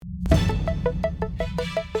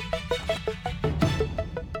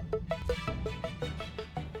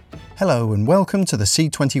Hello and welcome to the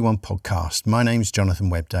C21 podcast. My name's Jonathan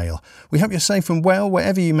Webdale. We hope you're safe and well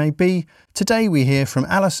wherever you may be. Today we hear from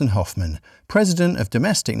Alison Hoffman, President of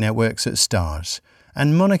Domestic Networks at Starz,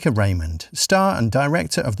 and Monica Raymond, star and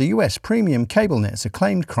director of the US premium cable net's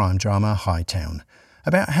acclaimed crime drama Hightown,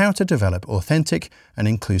 about how to develop authentic and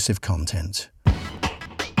inclusive content.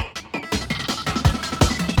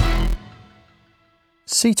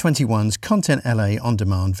 C21's Content LA On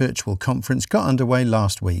Demand virtual conference got underway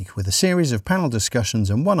last week with a series of panel discussions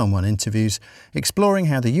and one-on-one interviews exploring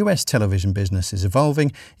how the US television business is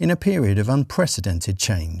evolving in a period of unprecedented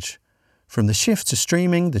change. From the shift to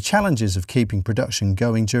streaming, the challenges of keeping production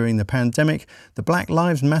going during the pandemic, the Black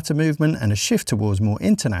Lives Matter movement and a shift towards more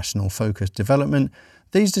international focused development,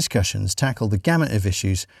 these discussions tackle the gamut of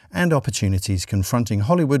issues and opportunities confronting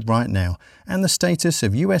Hollywood right now and the status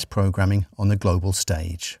of US programming on the global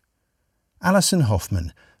stage. Alison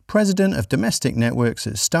Hoffman, President of Domestic Networks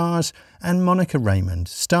at Starz, and Monica Raymond,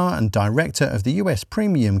 star and director of the US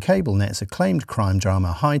premium cable net's acclaimed crime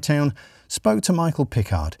drama Hightown, spoke to Michael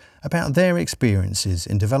Pickard about their experiences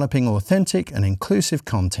in developing authentic and inclusive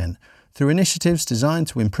content through initiatives designed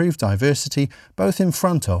to improve diversity both in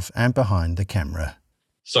front of and behind the camera.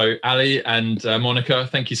 So Ali and Monica,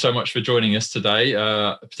 thank you so much for joining us today,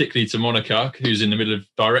 particularly to Monica, who's in the middle of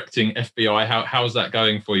directing FBI. How's that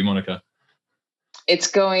going for you, Monica? It's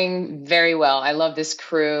going very well. I love this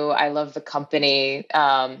crew. I love the company.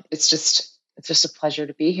 It's just a pleasure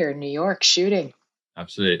to be here in New York shooting.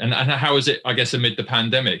 Absolutely. And how is it, I guess, amid the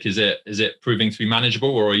pandemic? Is it proving to be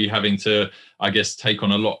manageable, or are you having to, I guess, take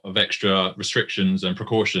on a lot of extra restrictions and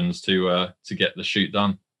precautions to get the shoot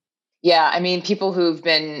done? Yeah, I mean, people who've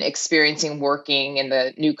been experiencing working in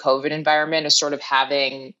the new COVID environment are sort of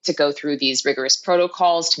having to go through these rigorous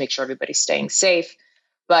protocols to make sure everybody's staying safe.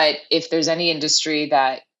 But if there's any industry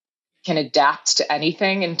that can adapt to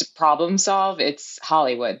anything and to problem solve, it's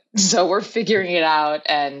Hollywood. So we're figuring it out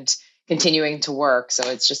and continuing to work. So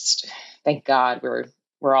it's just, thank God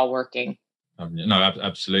we're all working. No,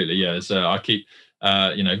 absolutely. Yeah. I keep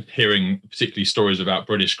hearing particularly stories about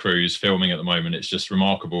British crews filming at the moment. It's just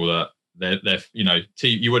remarkable that they're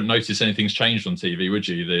you wouldn't notice anything's changed on TV, would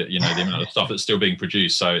you? The amount of stuff that's still being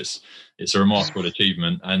produced. So it's a remarkable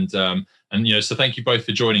achievement. And so thank you both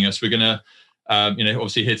for joining us. We're going to,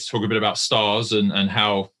 obviously here to talk a bit about Starz and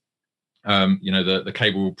how,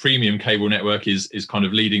 the premium cable network is kind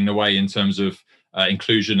of leading the way in terms of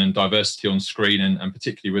inclusion and diversity on screen, and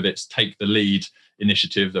particularly with its Take the Lead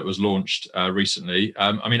initiative that was launched recently.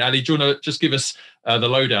 Ali, do you want to just give us the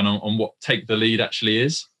lowdown on what Take the Lead actually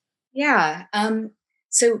is? Yeah.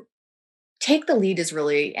 So Take the Lead is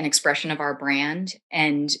really an expression of our brand.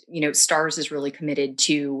 And, Starz is really committed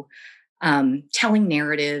to telling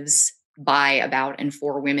narratives by, about, and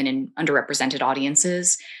for women and underrepresented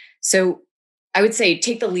audiences. So I would say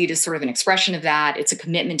Take the Lead is sort of an expression of that. It's a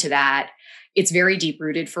commitment to that. It's very deep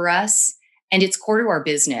rooted for us. And it's core to our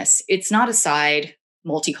business. It's not a side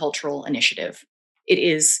multicultural initiative. It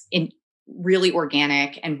is really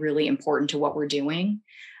organic and really important to what we're doing.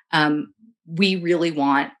 We really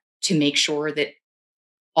want to make sure that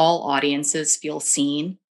all audiences feel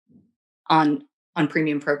seen on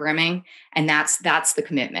premium programming. And that's the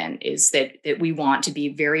commitment, is that we want to be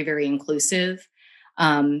very, very inclusive.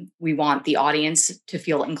 We want the audience to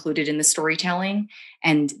feel included in the storytelling.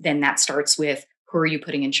 And then that starts with, who are you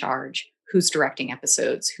putting in charge? Who's directing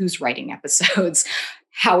episodes? Who's writing episodes?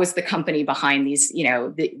 How is the company behind these,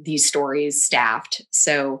 these stories staffed?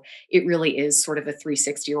 So it really is sort of a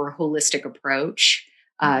 360 or a holistic approach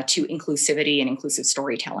to inclusivity and inclusive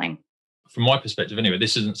storytelling. From my perspective, anyway,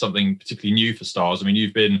 this isn't something particularly new for Starz. I mean,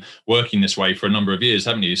 you've been working this way for a number of years,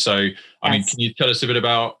 haven't you? So, I mean, can you tell us a bit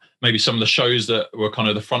about maybe some of the shows that were kind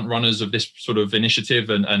of the front runners of this sort of initiative,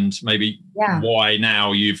 and maybe why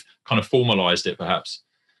now you've kind of formalized it, perhaps?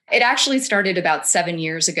 It actually started about 7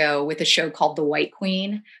 years ago with a show called The White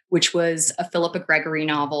Queen, which was a Philippa Gregory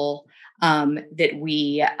novel that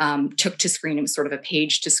we took to screen. It was sort of a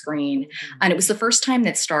page to screen. And it was the first time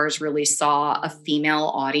that Starz really saw a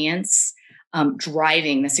female audience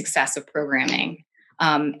driving the success of programming.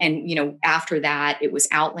 After that, it was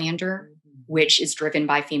Outlander, which is driven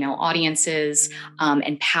by female audiences,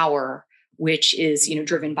 and Power, which is,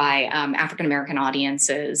 driven by African-American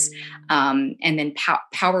audiences. And then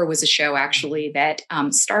Power was a show actually that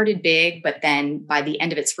started big, but then by the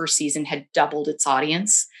end of its first season had doubled its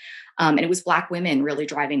audience. And it was Black women really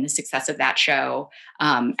driving the success of that show,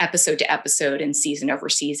 episode to episode and season over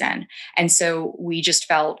season. And so we just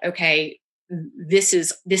felt, okay, this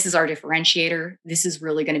is our differentiator. This is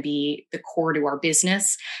really going to be the core to our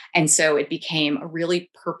business. And so it became a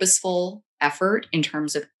really purposeful effort in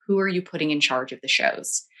terms of who are you putting in charge of the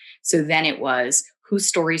shows. So then it was, whose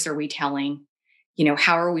stories are we telling?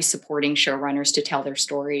 How are we supporting showrunners to tell their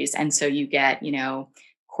stories? And so you get,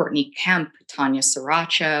 Courtney Kemp, Tanya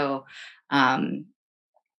Sriracha,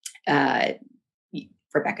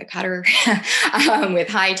 Rebecca Cutter with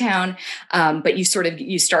Hightown. But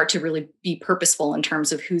you start to really be purposeful in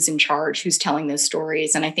terms of who's in charge, who's telling those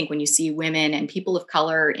stories. And I think when you see women and people of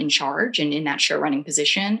color in charge and in that show running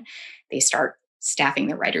position, they start staffing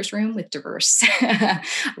the writer's room with diverse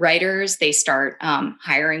writers. They start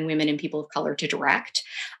hiring women and people of color to direct.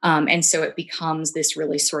 And so it becomes this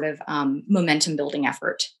really sort of momentum building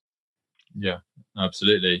effort. Yeah,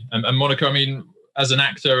 absolutely. And Monica, I mean, as an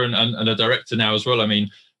actor and a director now as well, I mean,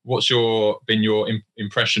 what's been your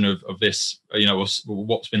impression of this?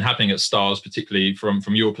 What's been happening at Starz, particularly from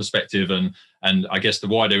your perspective, and I guess the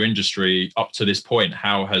wider industry up to this point?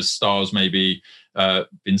 How has Starz maybe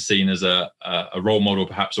been seen as a role model,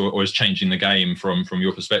 perhaps, or is changing the game from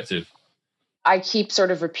your perspective? I keep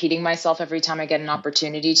sort of repeating myself every time I get an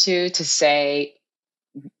opportunity to say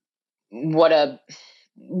what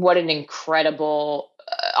an incredible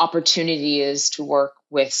opportunity is to work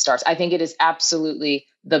with Starz. I think it is absolutely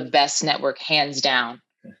the best network, hands down,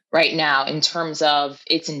 right now, in terms of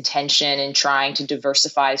its intention in trying to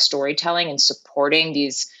diversify storytelling and supporting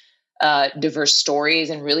these diverse stories,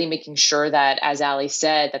 and really making sure that, as Ali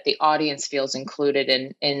said, that the audience feels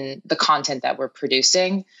included in the content that we're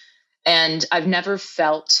producing. And I've never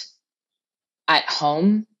felt at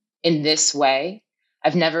home in this way.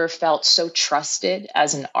 I've never felt so trusted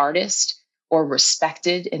as an artist or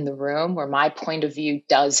respected in the room, where my point of view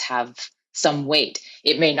does have some weight.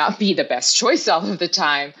 It may not be the best choice all of the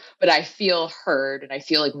time, but I feel heard and I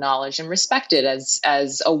feel acknowledged and respected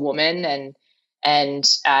as a woman and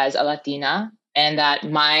as a Latina, and that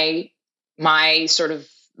my sort of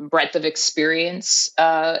breadth of experience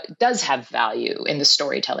does have value in the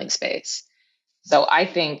storytelling space. So I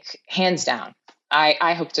think, hands down,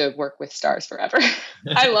 I hope to work with Starz forever.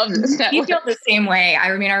 I love this network. You feel the same way.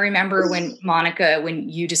 I mean, I remember when Monica, when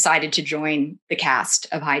you decided to join the cast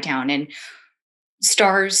of Hightown, and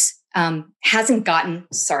Starz hasn't gotten,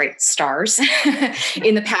 Starz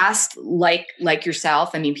in the past, like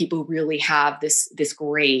yourself. I mean, people who really have this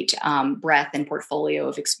great breadth and portfolio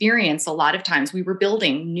of experience. A lot of times we were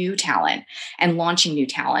building new talent and launching new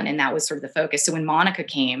talent, and that was sort of the focus. So when Monica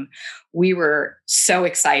came, we were so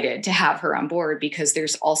excited to have her on board, because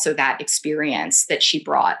there's also that experience that she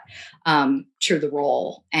brought to the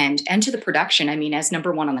role and to the production. I mean, as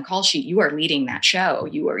number one on the call sheet, you are leading that show.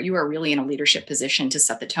 You are really in a leadership position to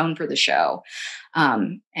set the tone for the show,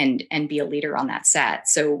 and be a leader on that set.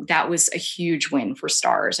 So that was a huge win for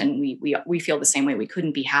Starz, and we feel the same way. We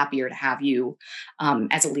couldn't be happier to have you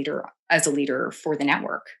as a leader for the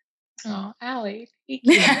network. Oh, Ali. We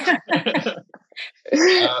got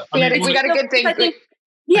a good thing.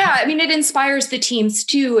 Yeah, I mean, it inspires the teams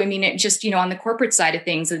too. I mean, it just, on the corporate side of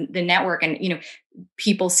things, and the network, and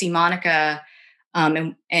people see Monica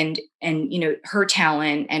and her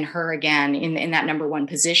talent, and her again in that number one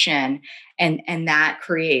position, and that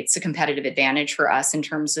creates a competitive advantage for us in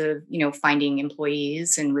terms of finding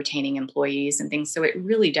employees and retaining employees and things. So it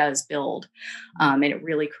really does build, and it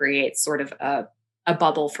really creates sort of a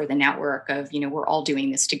bubble for the network of, we're all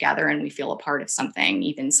doing this together and we feel a part of something,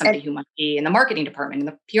 even somebody who might be in the marketing department, in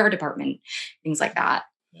the PR department, things like that.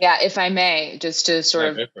 Yeah, if I may, just to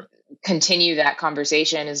sort of continue that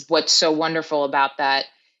conversation, is what's so wonderful about that.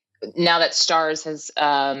 Now that Starz has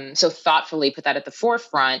so thoughtfully put that at the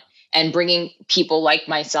forefront, and bringing people like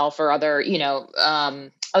myself or other,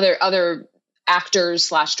 other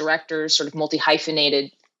actors / directors, sort of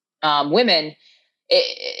multi-hyphenated women,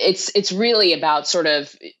 it's really about sort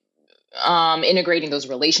of integrating those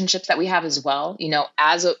relationships that we have as well.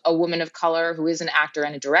 As a woman of color who is an actor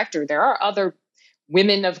and a director, there are other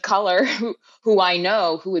women of color who I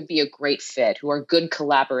know who would be a great fit, who are good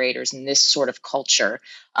collaborators in this sort of culture.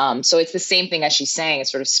 So it's the same thing as she's saying. It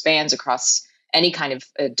sort of spans across any kind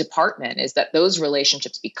of department, is that those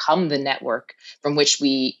relationships become the network from which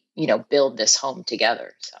we, build this home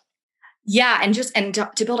together. So. Yeah. And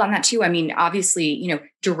to build on that too, I mean, obviously,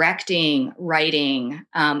 directing, writing,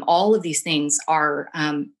 all of these things are,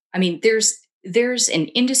 there's an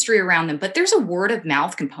industry around them, but there's a word of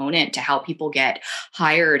mouth component to how people get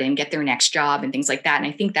hired and get their next job and things like that. And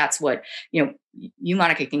I think that's what, you,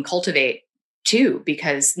 Monica, can cultivate too,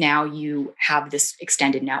 because now you have this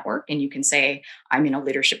extended network and you can say, I'm in a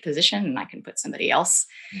leadership position and I can put somebody else,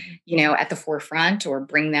 at the forefront or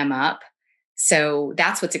bring them up. So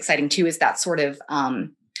that's what's exciting too, is that sort of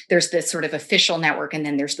there's this sort of official network, and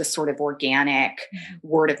then there's this sort of organic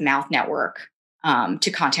word of mouth network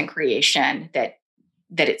to content creation that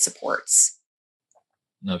it supports.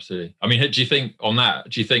 Absolutely. I mean, do you think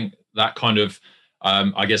that kind of,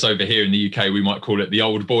 I guess over here in the UK, we might call it the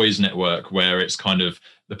old boys network, where it's kind of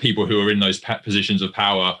the people who are in those positions of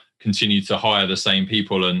power continue to hire the same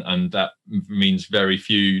people, and that means very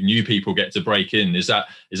few new people get to break in. Is that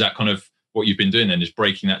kind of what you've been doing then, is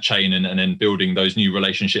breaking that chain and then building those new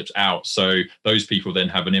relationships out, so those people then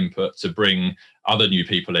have an input to bring other new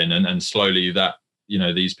people in, and slowly that,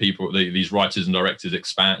 these people, these writers and directors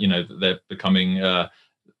expand, they're becoming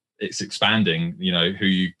it's expanding, who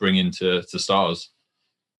you bring into stars.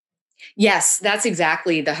 Yes, that's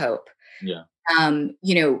exactly the hope. Yeah.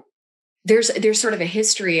 There's sort of a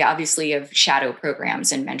history, obviously, of shadow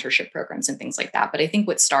programs and mentorship programs and things like that. But I think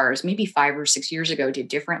what Stars maybe 5 or 6 years ago did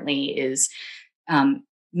differently is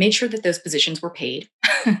made sure that those positions were paid.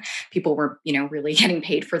 People were, really getting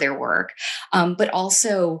paid for their work. But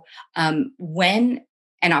also when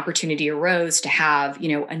an opportunity arose to have,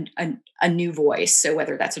 a new voice. So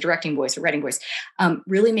whether that's a directing voice or writing voice,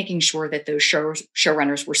 really making sure that those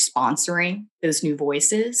showrunners were sponsoring those new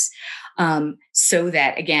voices, so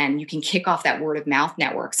that, again, you can kick off that word of mouth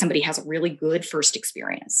network. Somebody has a really good first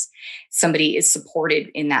experience. Somebody is supported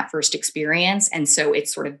in that first experience. And so it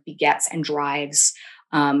sort of begets and drives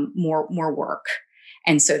more work.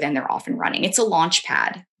 And so then they're off and running. It's a launch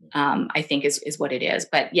pad, I think is what it is.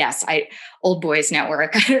 But yes, Old Boys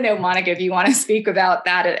Network. I don't know, Monica, if you want to speak about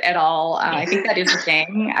that at all. I think that is a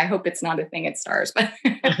thing. I hope it's not a thing at Stars. But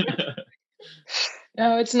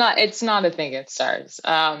No, it's not. It's not a thing at Stars.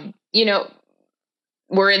 We're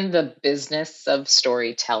in the business of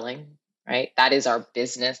storytelling, right? That is our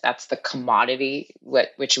business. That's the commodity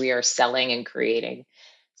which we are selling and creating.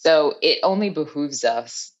 So it only behooves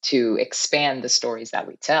us to expand the stories that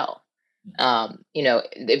we tell.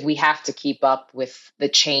 If we have to keep up with the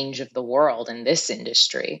change of the world in this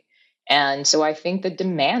industry. And so I think the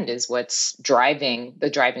demand is what's driving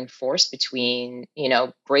force between,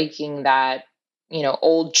 breaking that,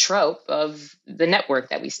 old trope of the network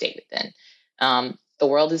that we stay within. The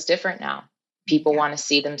world is different now. People want to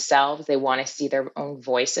see themselves. They want to see their own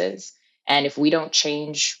voices. And if we don't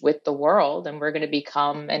change with the world, then we're going to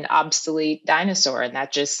become an obsolete dinosaur. And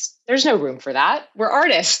there's no room for that. We're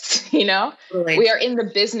artists, Really? We are in the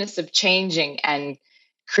business of changing and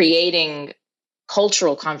creating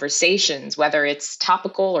cultural conversations, whether it's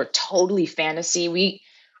topical or totally fantasy.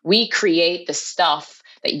 We create the stuff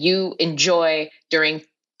that you enjoy during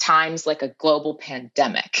times like a global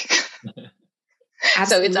pandemic.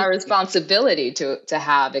 So it's our responsibility to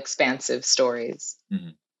have expansive stories. Mm-hmm.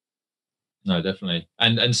 No, definitely.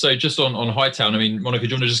 And so just on Hightown, I mean, Monica, do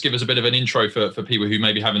you want to just give us a bit of an intro for people who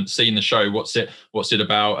maybe haven't seen the show? What's it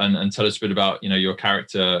about? And tell us a bit about, your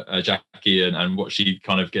character, Jackie, and what she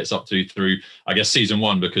kind of gets up to through, I guess, season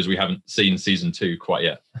 1, because we haven't seen season 2 quite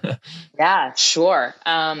yet. Yeah, sure.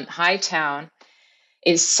 Hightown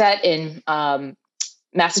is set in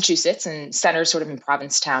Massachusetts and centers sort of in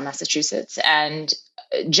Provincetown, Massachusetts. And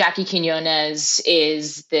Jackie Quinones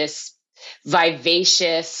is this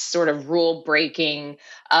vivacious, sort of rule-breaking,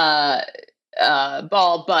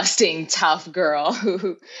 ball-busting, tough girl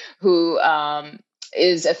who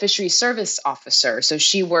is a fisheries service officer. So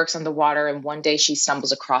she works on the water, and one day she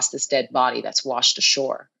stumbles across this dead body that's washed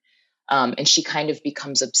ashore. And she kind of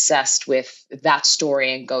becomes obsessed with that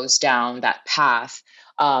story and goes down that path.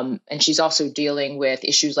 And she's also dealing with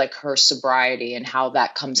issues like her sobriety and how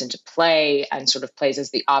that comes into play and sort of plays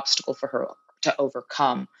as the obstacle for her to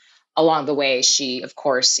overcome. Along the way, she, of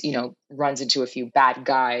course, runs into a few bad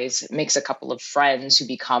guys, makes a couple of friends who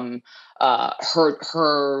become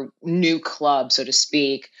her new club, so to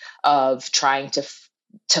speak, of trying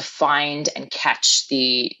to find and catch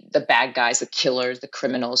the bad guys, the killers, the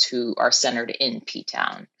criminals who are centered in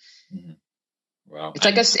P-Town. Mm-hmm. Wow.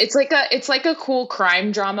 It's like a cool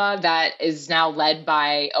crime drama that is now led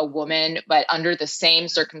by a woman, but under the same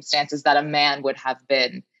circumstances that a man would have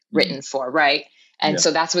been written for, right? And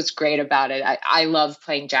so that's what's great about it. I love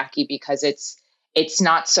playing Jackie because it's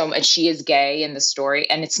not so much, she is gay in the story,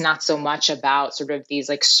 and it's not so much about sort of these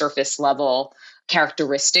like surface level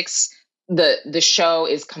characteristics. The show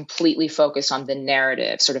is completely focused on the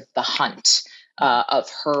narrative, sort of the hunt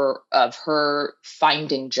of her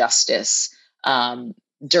finding justice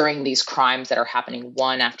during these crimes that are happening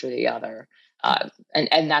one after the other.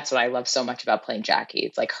 And that's what I love so much about playing Jackie.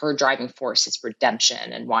 It's like her driving force is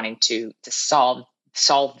redemption and wanting to solve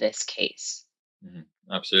this case. Mm-hmm.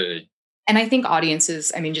 Absolutely. And I think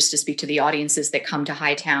audiences, just to speak to the audiences that come to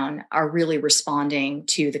Hightown, are really responding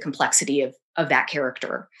to the complexity of of that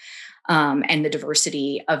character, and the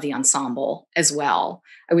diversity of the ensemble as well.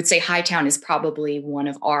 I would say Hightown is probably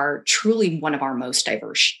truly one of our most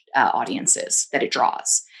diverse audiences that it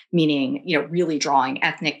draws, meaning, really drawing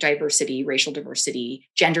ethnic diversity, racial diversity,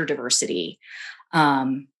 gender diversity,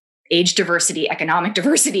 age diversity, economic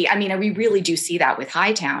diversity. I mean, we really do see that with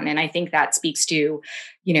Hightown. And I think that speaks to,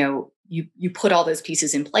 you put all those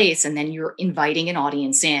pieces in place, and then you're inviting an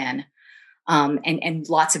audience in, and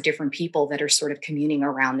lots of different people that are sort of communing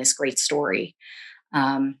around this great story.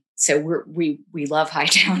 So we love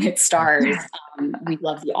Hightown at Starz. We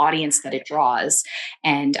love the audience that it draws,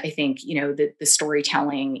 and I think the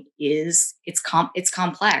storytelling it's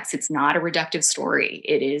complex. It's not a reductive story.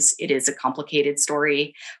 It is a complicated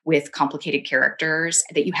story with complicated characters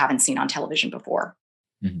that you haven't seen on television before.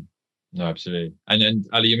 Mm-hmm. No, absolutely. And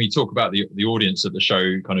Ali, talk about the audience that the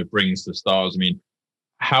show kind of brings to Starz.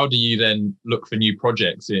 How do you then look for new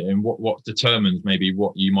projects, and what determines maybe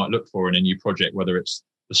what you might look for in a new project, whether it's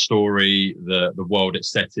the story, the world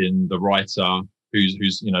it's set in, the writer, who's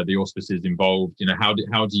the auspices involved? How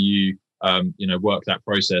do you work that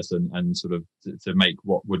process and sort of to make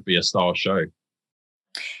what would be a Starz show?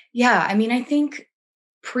 Yeah, I think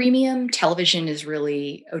premium television is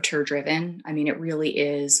really auteur driven. It really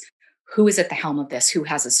is. Who is at the helm of this? Who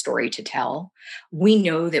has a story to tell? We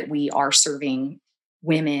know that we are serving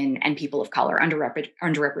women and people of color,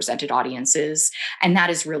 underrepresented audiences. And that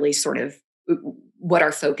is really sort of what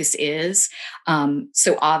our focus is.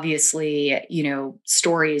 So obviously,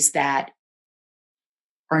 stories that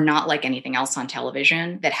are not like anything else on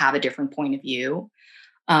television, that have a different point of view,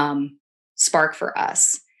 spark for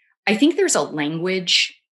us. I think there's a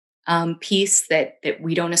language piece that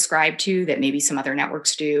we don't ascribe to, that maybe some other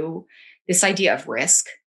networks do. This idea of risk.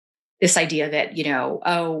 This idea that,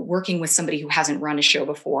 working with somebody who hasn't run a show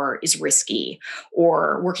before is risky,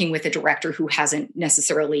 or working with a director who hasn't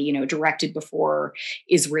necessarily, directed before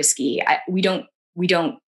is risky. We don't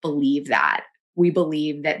believe that. We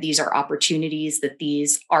believe that these are opportunities, that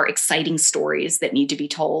these are exciting stories that need to be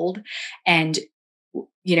told. And,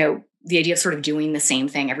 the idea of sort of doing the same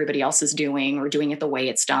thing everybody else is doing, or doing it the way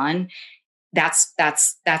it's done, that's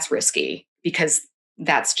risky, because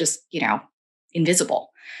that's just, invisible.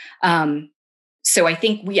 So I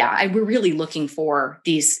think, we're really looking for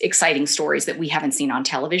these exciting stories that we haven't seen on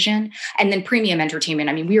television. And then premium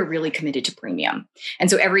entertainment, we are really committed to premium. And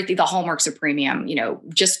so the hallmarks of premium,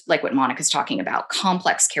 just like what Monica's talking about,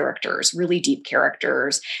 complex characters, really deep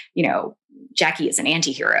characters. Jackie is an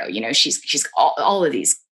anti-hero, she's all of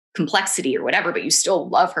these complexity or whatever, but you still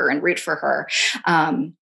love her and root for her.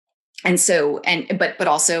 But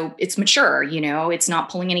also it's mature, it's not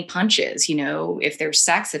pulling any punches, if there's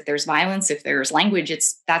sex, if there's violence, if there's language,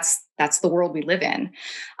 that's the world we live in.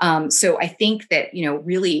 So I think that,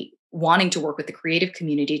 really wanting to work with the creative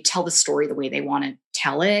community to tell the story the way they want to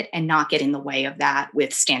tell it, and not get in the way of that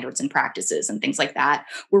with standards and practices and things like that.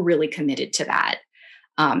 We're really committed to that,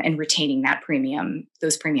 and retaining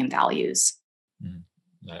those premium values.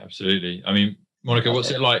 No, absolutely. Monica,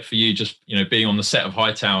 what's it like for you, just being on the set of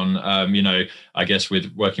Hightown? I guess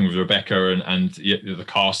with working with Rebecca and the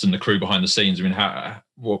cast and the crew behind the scenes.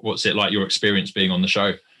 What's it like, your experience being on the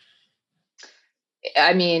show?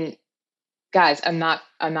 Guys, I'm not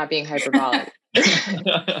being hyperbolic.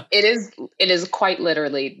 It is quite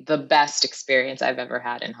literally the best experience I've ever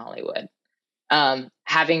had in Hollywood.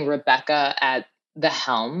 Having Rebecca at the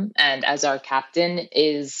helm and as our captain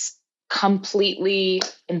is completely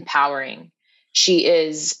empowering. She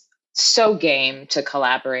is so game to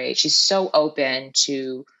collaborate. She's so open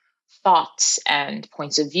to thoughts and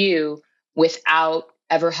points of view without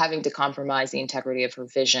ever having to compromise the integrity of her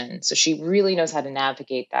vision. So she really knows how to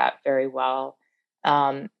navigate that very well.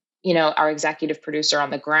 Our executive producer on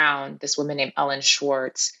the ground, this woman named Ellen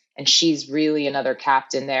Schwartz, and she's really another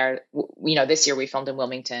captain there. This year we filmed in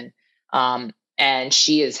Wilmington, and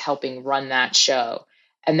she is helping run that show.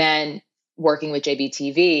 And then working with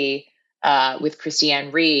JBTV, with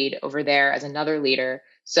Christiane Reed over there as another leader.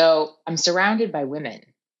 So I'm surrounded by women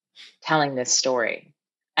telling this story.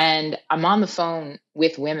 And I'm on the phone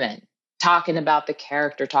with women talking about the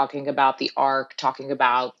character, talking about the arc, talking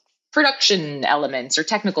about production elements or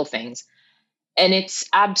technical things. And it's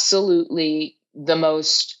absolutely the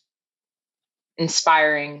most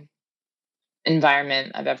inspiring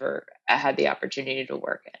environment I've ever had the opportunity to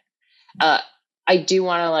work in. I do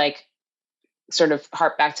want to sort of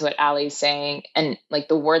harp back to what Ali's saying, and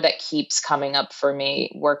the word that keeps coming up for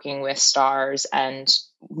me working with Starz and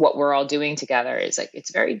what we're all doing together is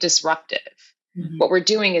it's very disruptive. Mm-hmm. What we're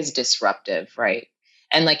doing is disruptive, right?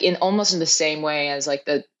 And in almost in the same way as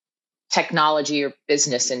the technology or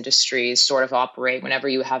business industries sort of operate. Whenever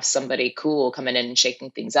you have somebody cool coming in and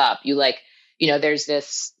shaking things up, you like, there's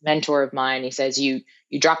this mentor of mine, he says you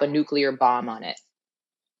drop a nuclear bomb on it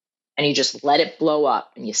and you just let it blow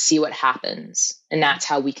up and you see what happens. And that's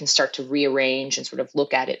how we can start to rearrange and sort of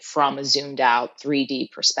look at it from a zoomed out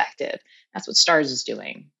 3D perspective. That's what Starz is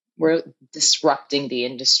doing. We're disrupting the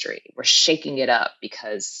industry. We're shaking it up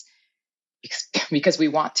because we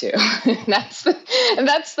want to. That's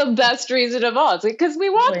the best reason of all. It's because we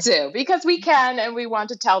want to, because we can, and we want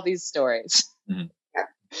to tell these stories. Mm-hmm.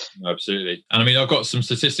 Absolutely. And I mean, I've got some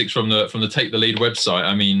statistics from the Take the Lead website.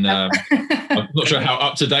 I mean, I'm not sure how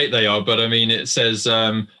up to date they are, but I mean, it says,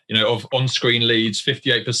 of on-screen leads,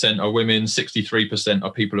 58% are women, 63%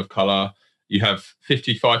 are people of color. You have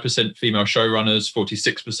 55% female showrunners,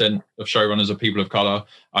 46% of showrunners are people of color.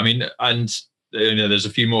 I mean, and there's a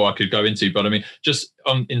few more I could go into, but I mean, just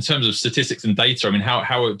in terms of statistics and data, I mean,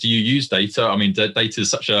 how do you use data? I mean, data is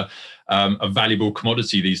such a valuable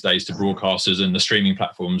commodity these days to broadcasters and the streaming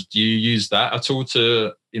platforms. Do you use that at all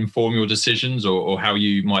to inform your decisions or how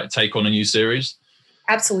you might take on a new series?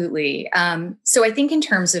 Absolutely. So I think in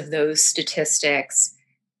terms of those statistics,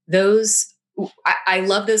 I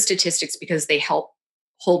love those statistics because they help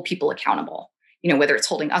hold people accountable. Whether it's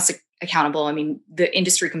holding us accountable. I mean, the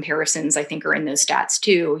industry comparisons, I think, are in those stats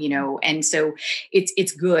too, and so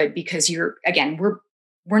it's good because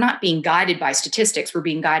we're not being guided by statistics. We're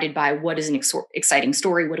being guided by what is an exciting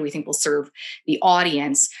story. What do we think will serve the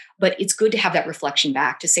audience? But it's good to have that reflection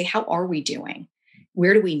back to say, how are we doing?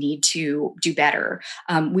 Where do we need to do better?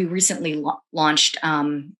 We recently launched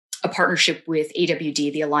a partnership with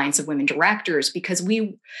AWD, the Alliance of Women Directors, because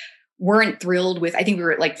we weren't thrilled with, I think we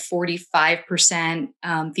were at like 45%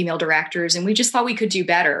 female directors, and we just thought we could do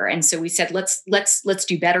better. And so we said, let's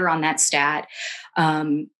do better on that stat.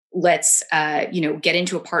 Let's get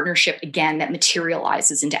into a partnership again that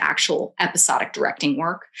materializes into actual episodic directing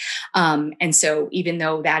work. And so even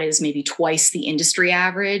though that is maybe twice the industry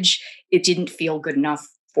average, it didn't feel good enough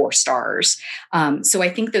for Starz. So I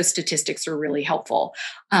think those statistics are really helpful.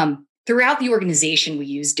 Throughout the organization, we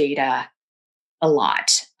use data a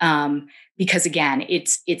lot. Because again,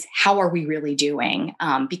 it's how are we really doing?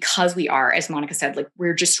 Because we are, as Monica said, like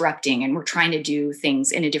we're disrupting and we're trying to do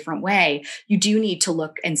things in a different way. You do need to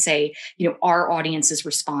look and say, our audience is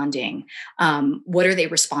responding. What are they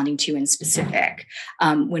responding to in specific?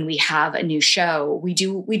 When we have a new show, we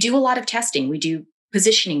do a lot of testing. We do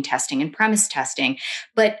positioning testing and premise testing,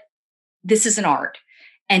 but this is an art.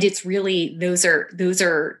 And it's really, those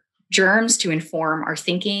are germs to inform our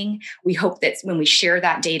thinking. We hope that when we share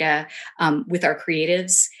that data with our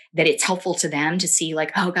creatives, that it's helpful to them to see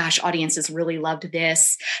like, oh gosh, audiences really loved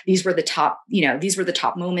this. These were the top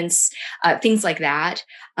moments, things like that.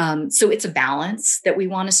 So it's a balance that we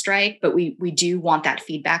want to strike, but we do want that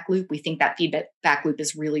feedback loop. We think that feedback loop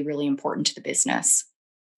is really, really important to the business.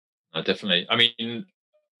 Definitely. I mean,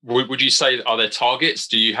 would you say, are there targets?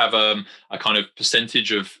 Do you have a kind of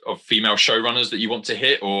percentage of female showrunners that you want to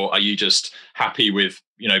hit, or are you just happy with,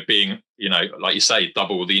 being, like you say,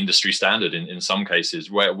 double the industry standard in some cases?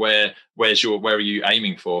 Where are you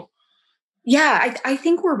aiming for? Yeah, I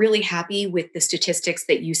think we're really happy with the statistics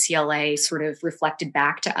that UCLA sort of reflected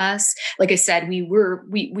back to us. Like I said, we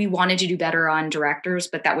wanted to do better on directors,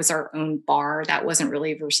 but that was our own bar. That wasn't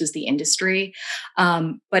really versus the industry.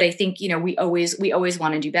 But I think, we always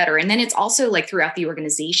want to do better. And then it's also like throughout the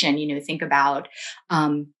organization, think about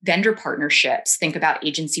vendor partnerships, think about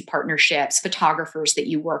agency partnerships, photographers that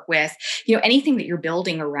you work with, anything that you're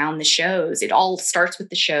building around the shows. It all starts with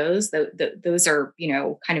the shows. Those are,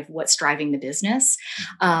 kind of what's driving the business.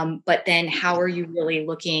 But then how are you really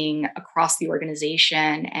looking across the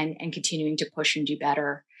organization and continuing to push and do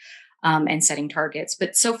better and setting targets?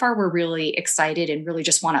 But so far we're really excited and really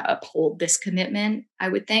just want to uphold this commitment, I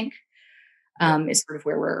would think, is sort of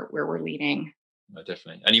where we're leading. No,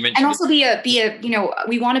 definitely. And you mentioned, and also be a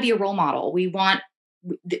we want to be a role model. We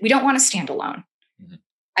don't want to stand alone. Mm-hmm.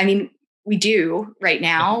 I mean, we do right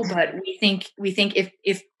now, but we think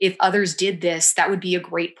if others did this, that would be a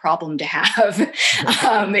great problem to have.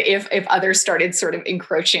 If others started sort of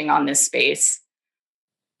encroaching on this space.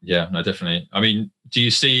 Yeah, no, definitely. I mean, do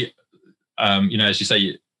you see, as you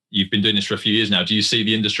say, you've been doing this for a few years now. Do you see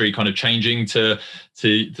the industry kind of changing to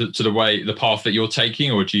the path that you're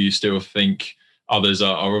taking, or do you still think others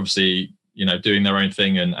are obviously, doing their own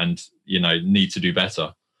thing and need to do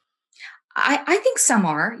better? I think some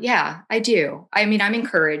are. Yeah, I do. I mean, I'm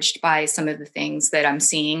encouraged by some of the things that I'm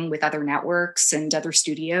seeing with other networks and other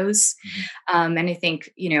studios. Mm-hmm. And I think,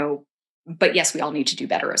 but yes, we all need to do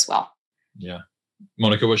better as well. Yeah.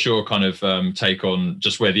 Monica, what's your kind of take on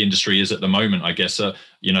just where the industry is at the moment? I guess,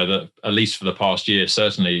 that at least for the past year,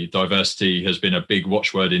 certainly diversity has been a big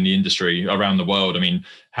watchword in the industry around the world. I mean,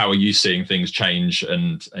 how are you seeing things change,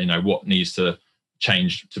 and, what needs to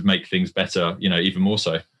change to make things better, even more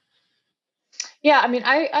so? Yeah, I mean,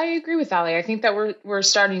 I agree with Ali. I think that we're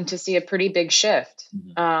starting to see a pretty big shift.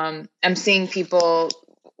 I'm seeing people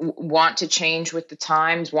want to change with the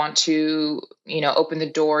times, want to, open the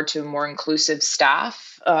door to more inclusive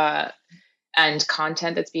staff and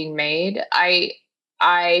content that's being made.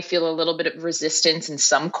 I feel a little bit of resistance in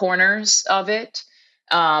some corners of it.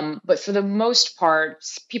 But for the most part,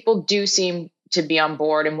 people do seem to be on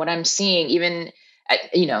board. And what I'm seeing, even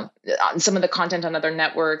on some of the content on other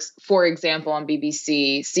networks, for example, on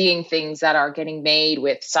BBC, seeing things that are getting made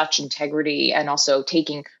with such integrity and also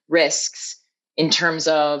taking risks in terms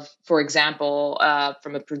of, for example,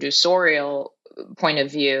 from a producerial point of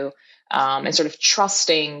view, and sort of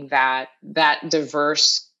trusting that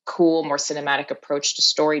diverse, cool, more cinematic approach to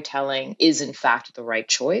storytelling is in fact the right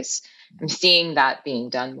choice. I'm seeing that being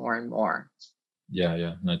done more and more.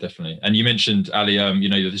 Yeah, no, definitely. And you mentioned, Ali,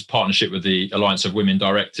 this partnership with the Alliance of Women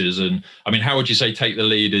Directors, and I mean, how would you say Take the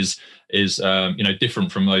Lead is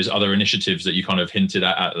different from those other initiatives that you kind of hinted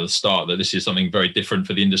at the start, that this is something very different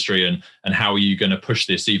for the industry, and how are you going to push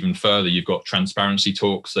this even further? You've got transparency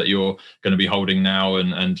talks that you're going to be holding now,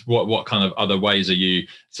 and what kind of other ways are you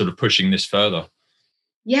sort of pushing this further?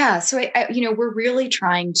 Yeah, so we're really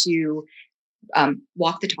trying to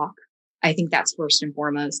walk the talk. I think that's first and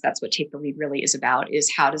foremost. That's what Take the Lead really is about,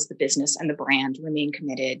 is how does the business and the brand remain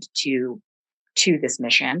committed to this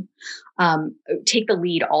mission. Take the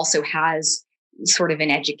Lead also has sort of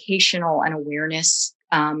an educational and awareness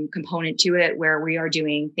component to it, where we are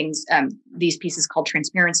doing things, these pieces called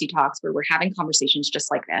transparency talks, where we're having conversations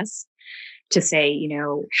just like this to say,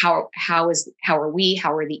 how is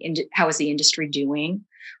the industry doing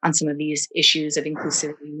on some of these issues of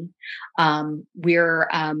inclusivity. We're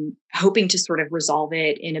hoping to sort of resolve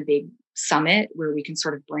it in a big summit where we can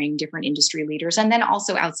sort of bring different industry leaders, and then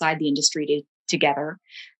also outside the industry together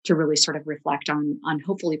to really sort of reflect on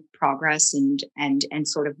hopefully progress and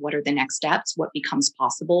sort of what are the next steps, what becomes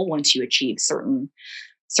possible once you achieve certain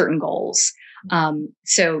goals.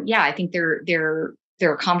 So yeah, I think there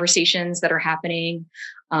are conversations that are happening.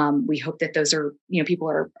 We hope that those are, people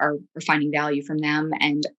are finding value from them.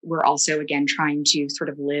 And we're also, again, trying to sort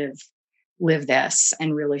of live this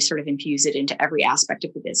and really sort of infuse it into every aspect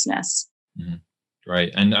of the business. Mm-hmm.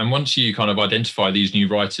 Great. And once you kind of identify these new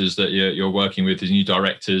writers that you're working with, these new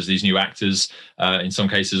directors, these new actors, in some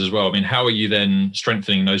cases as well, I mean, how are you then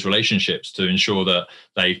strengthening those relationships to ensure that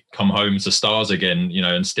they come home to stars again,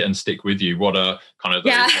 and stick with you? What are kind of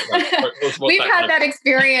we've had that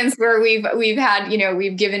experience where we've had,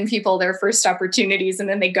 we've given people their first opportunities and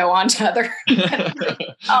then they go on to other.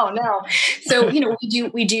 Oh no. So,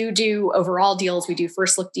 we do overall deals. We do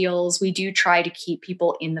first look deals. We do try to keep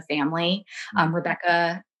people in the family.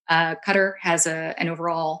 Rebecca Cutter has an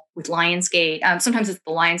overall with Lionsgate. Sometimes it's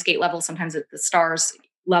the Lionsgate level, sometimes it's the Stars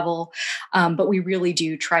level. But we really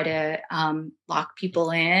do try to lock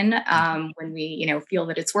people in when we, feel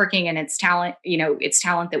that it's working and it's talent, it's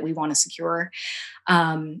talent that we want to secure.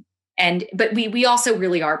 But we also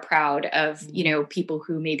really are proud of, people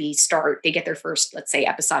who maybe they get their first, let's say,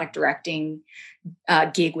 episodic directing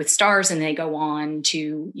gig with Stars, and they go on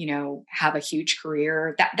to, have a huge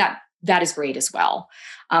career. That is great as well.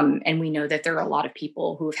 And we know that there are a lot of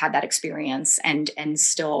people who have had that experience and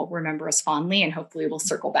still remember us fondly, and hopefully we'll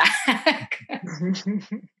circle back.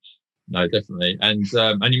 No, definitely. And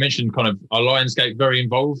you mentioned kind of are Lionsgate very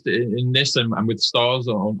involved in this and with Stars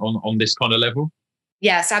on this kind of level?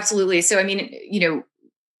 Yes, absolutely. So, I mean,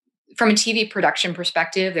 from a TV production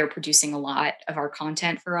perspective, they're producing a lot of our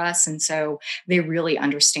content for us. And so they really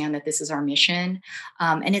understand that this is our mission.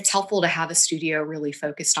 And it's helpful to have a studio really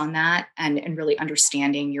focused on that and really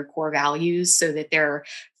understanding your core values so that they're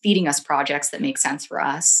feeding us projects that make sense for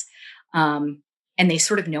us. And they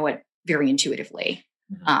sort of know it very intuitively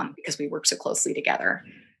because we work so closely together.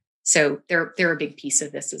 So they're a big piece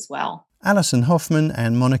of this as well. Alison Hoffman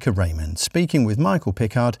and Monica Raymond speaking with Michael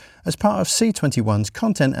Pickard as part of C21's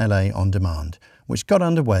Content LA On Demand, which got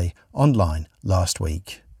underway online last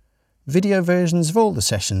week. Video versions of all the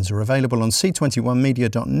sessions are available on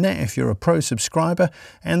c21media.net if you're a pro subscriber,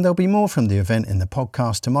 and there'll be more from the event in the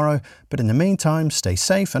podcast tomorrow. But in the meantime, stay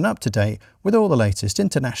safe and up to date with all the latest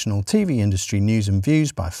international TV industry news and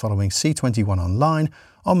views by following C21 online,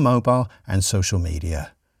 on mobile and social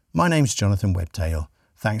media. My name's Jonathan Webdale.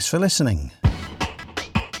 Thanks for listening.